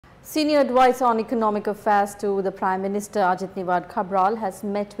Senior advisor on economic affairs to the Prime Minister Ajith Nivard Cabraal has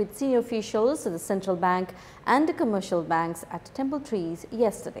met with senior officials of the central bank and the commercial banks at Temple Trees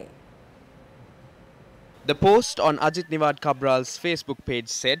yesterday. The post on Ajith Nivard Cabraal's Facebook page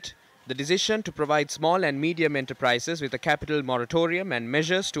said, the decision to provide small and medium enterprises with a capital moratorium and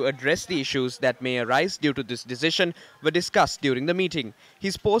measures to address the issues that may arise due to this decision were discussed during the meeting.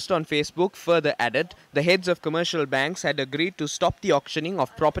 His post on Facebook further added, the heads of commercial banks had agreed to stop the auctioning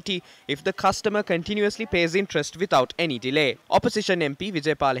of property if the customer continuously pays interest without any delay. Opposition MP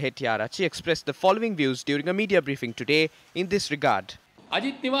Vijaypala Hettiarachchi expressed the following views during a media briefing today in this regard.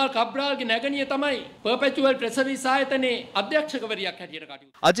 Ajith Nivard Cabraal ge නැගණිය තමයි perpetual treasury සායතනයේ අධ්‍යක්ෂකවරියක් හැටියට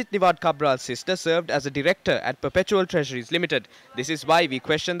කටයුතු. Ajith Nivard Cabraal's sister served as a director at Perpetual Treasuries Limited. This is why we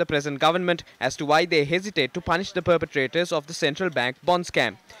question the present government as to why they hesitate to punish the perpetrators of the central bank bond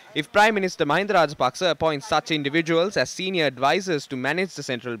scam. If Prime Minister Mahinda Rajapaksa appoints such individuals as senior advisors to manage the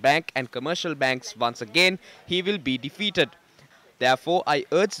central bank and commercial banks once again, he will be defeated. Therefore, I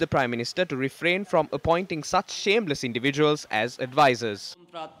urge the Prime Minister to refrain from appointing such shameless individuals as advisors.